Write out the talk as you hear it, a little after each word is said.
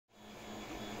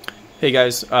Hey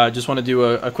guys, just want to do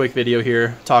a quick video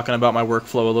here talking about my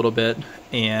workflow a little bit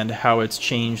and how it's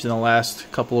changed in the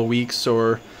last couple of weeks,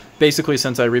 or basically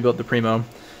since I rebuilt the Primo.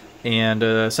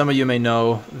 And some of you may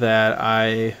know that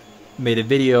I made a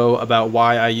video about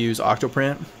why I use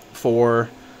Octoprint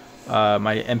for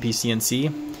my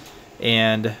MPCNC,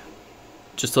 and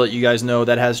just to let you guys know,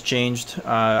 that has changed.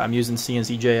 I'm using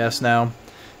CNCJS now,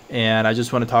 and I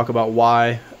just want to talk about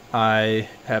why I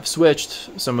have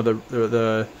switched, some of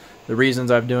the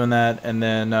reasons I'm doing that, and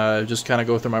then just kind of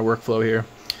go through my workflow here.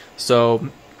 So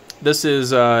this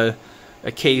is a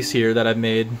case here that I've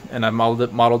made, and I've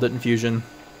modeled it in Fusion.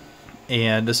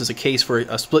 And this is a case for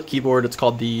a split keyboard. It's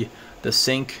called the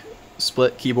Sync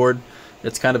split keyboard.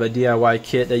 It's kind of a DIY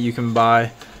kit that you can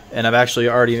buy, and I've actually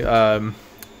already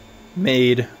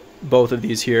made both of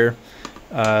these here.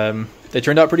 They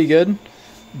turned out pretty good,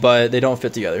 but they don't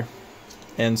fit together,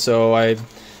 and so I've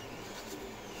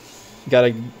got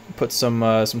to put some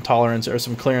tolerance or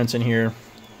some clearance in here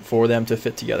for them to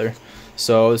fit together.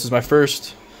 So this is my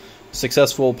first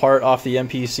successful part off the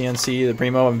MPCNC, the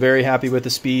Primo. I'm very happy with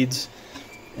the speeds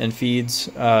and feeds.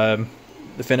 The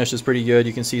finish is pretty good.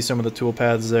 You can see some of the tool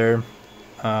paths there.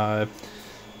 But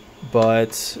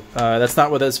that's not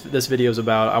what this video is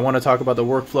about. I want to talk about the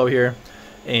workflow here.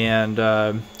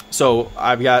 And so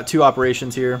I've got two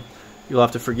operations here. You'll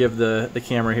have to forgive the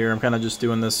camera here. I'm kind of just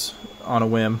doing this on a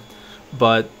whim.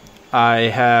 But I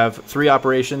have three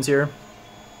operations here.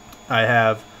 I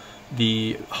have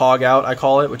the hog out, I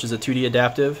call it, which is a 2D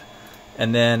adaptive.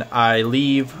 And then I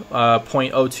leave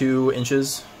 0.02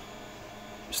 inches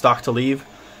stock to leave.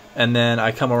 And then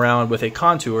I come around with a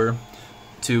contour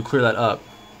to clear that up.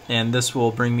 And this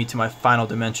will bring me to my final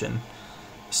dimension.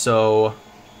 So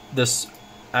this,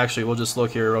 actually, we'll just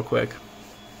look here real quick.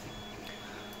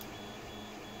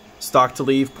 Stock to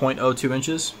leave 0.02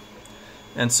 inches.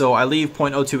 And so I leave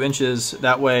 0.02 inches,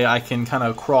 that way I can kind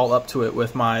of crawl up to it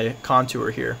with my contour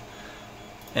here.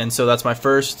 And so that's my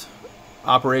first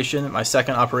operation. My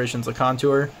second operation is a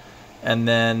contour. And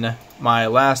then my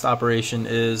last operation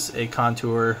is a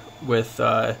contour with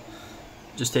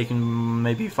just taking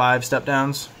maybe 5 step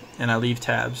downs, and I leave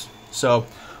tabs. So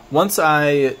once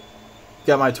I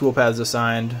got my tool paths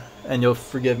assigned, and you'll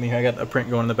forgive me, I got a print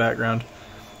going in the background,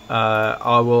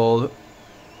 I will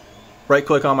right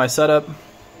click on my setup,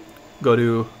 go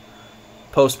to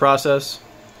post process.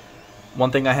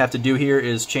 One thing I have to do here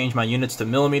is change my units to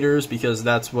millimeters, because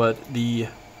that's what the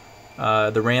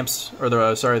ramps, or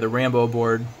the Rambo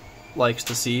board likes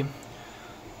to see.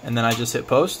 And then I just hit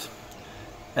post,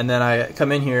 and then I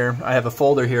come in here. I have a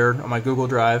folder here on my Google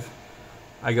Drive.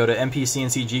 I go to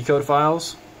MPCNC G-code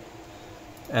files,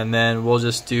 and then we'll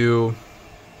just do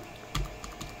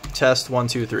test 1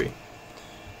 2 3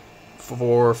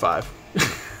 4 5.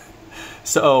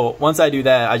 So once I do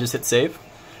that, I just hit save.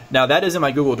 Now that is in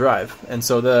my Google Drive, and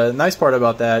so the nice part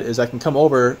about that is I can come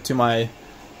over to my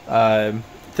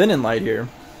thin and light here,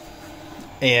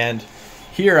 and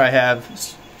here I have,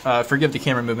 forgive the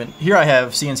camera movement, here I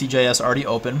have CNCJS already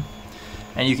open,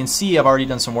 and you can see I've already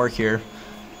done some work here.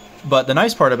 But the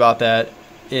nice part about that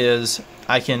is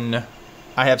I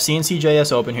have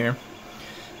CNCJS open here,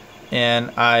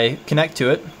 and I connect to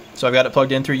it. So I've got it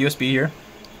plugged in through USB here,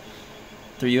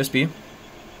 through USB.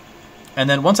 And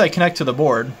then once I connect to the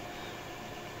board,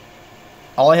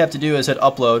 all I have to do is hit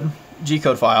upload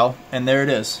G-code file, and there it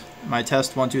is, my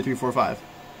test 1 2 3 4 5.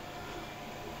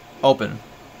 Open.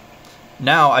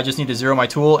 Now I just need to zero my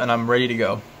tool, and I'm ready to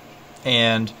go.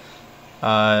 And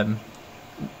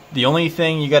the only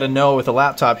thing you got to know with a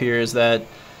laptop here is that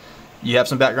you have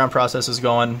some background processes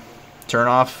going. Turn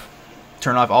off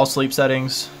all sleep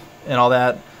settings and all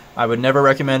that. I would never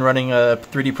recommend running a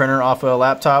 3D printer off a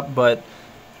laptop, but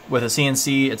with a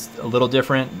CNC, it's a little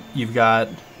different. You've got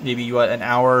maybe an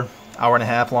hour and a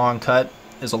half long cut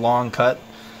is a long cut,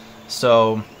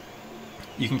 so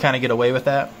you can kind of get away with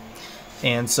that.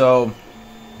 And so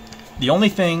the only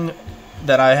thing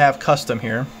that I have custom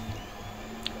here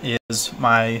is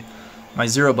my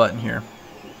 0 button here.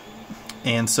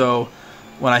 And so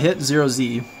when I hit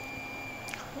 0Z,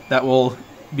 that will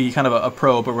be kind of a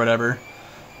probe or whatever.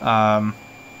 If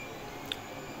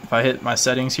I hit my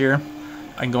settings here,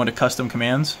 I can go into custom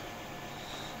commands,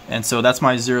 and so that's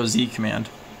my 0Z command.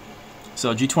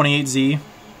 So G28Z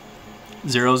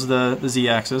zeros the Z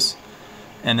axis,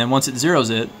 and then once it zeros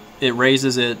it, it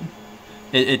raises it.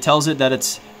 It tells it that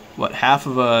it's what, half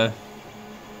a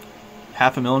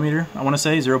millimeter, I want to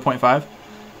say 0.5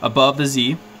 above the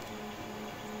Z,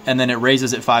 and then it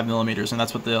raises it 5 millimeters, and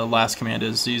that's what the last command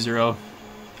is, Z0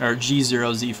 or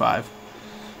G0Z5.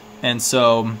 And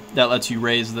so that lets you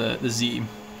raise the Z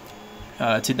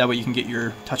that way you can get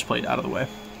your touch plate out of the way.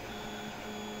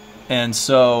 And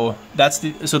so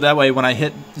so that way when I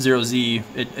hit 0Z,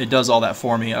 it does all that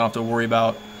for me. I don't have to worry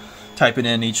about typing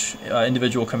in each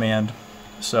individual command.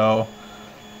 So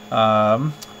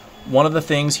one of the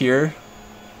things here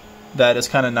that is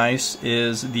kind of nice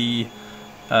is the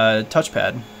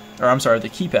touchpad, or I'm sorry, the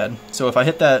keypad. So if I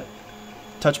hit that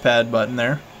touchpad button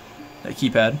there, that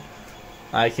keypad,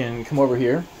 I can come over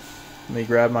here. Let me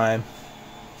grab my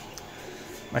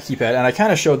keypad, and I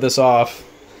kind of showed this off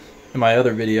in my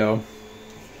other video.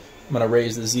 I'm going to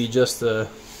raise the Z just a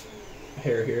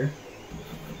hair here.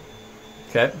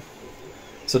 Okay.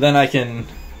 So then I can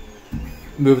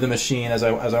move the machine as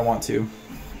I want to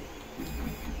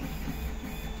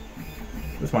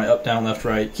with my up, down, left,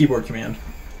 right keyboard command.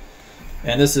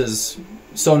 And this is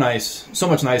so nice, so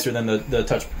much nicer than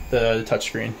the touch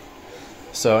screen.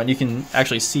 So, and you can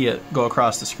actually see it go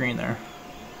across the screen there.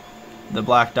 The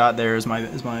black dot there is my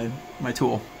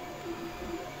tool.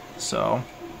 So,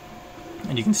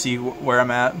 and you can see where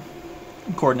I'm at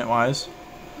coordinate wise.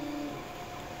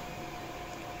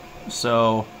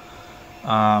 So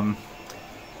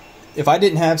if I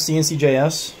didn't have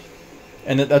CNCJS,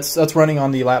 and that's running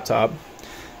on the laptop,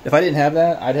 if I didn't have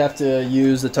that, I'd have to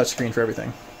use the touchscreen for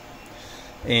everything.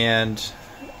 And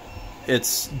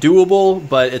it's doable,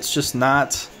 but it's just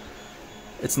not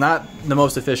the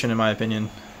most efficient in my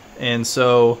opinion. And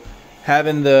so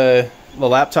having the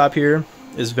laptop here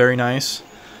is very nice.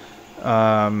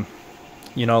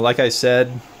 You know, like I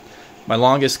said, my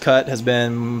longest cut has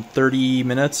been 30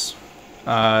 minutes.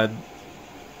 I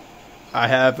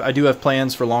do have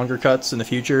plans for longer cuts in the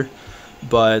future,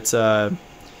 but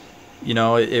you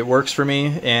know, it works for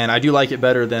me, and I do like it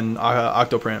better than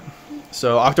Octoprint.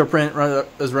 So Octoprint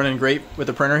is running great with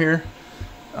the printer here,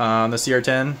 the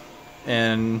CR10,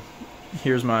 and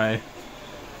here's my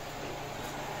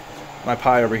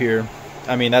Pi over here.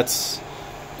 I mean, that's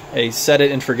a set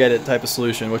it and forget it type of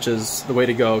solution, which is the way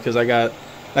to go, because I'm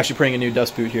actually printing a new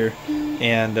dust boot here,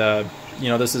 and you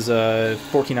know, this is a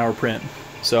 14-hour print,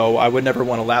 so I would never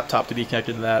want a laptop to be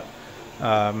connected to that.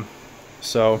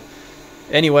 So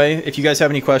anyway, if you guys have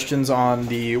any questions on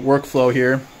the workflow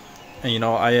here, and you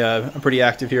know, I'm pretty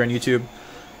active here on YouTube,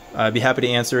 I'd be happy to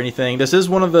answer anything. This is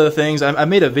one of the things, I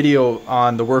made a video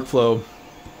on the workflow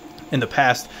in the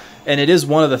past, and it is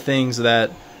one of the things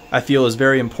that I feel is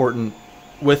very important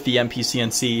with the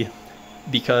MPCNC,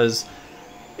 because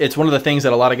it's one of the things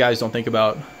that a lot of guys don't think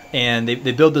about. And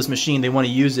they build this machine, they want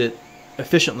to use it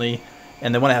efficiently,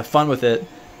 and they want to have fun with it,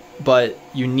 but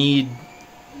you need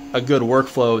a good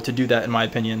workflow to do that, in my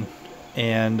opinion.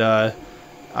 And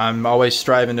I'm always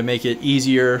striving to make it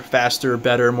easier, faster,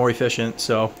 better, more efficient.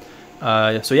 So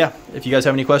yeah, if you guys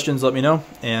have any questions, let me know,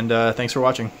 and thanks for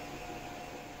watching.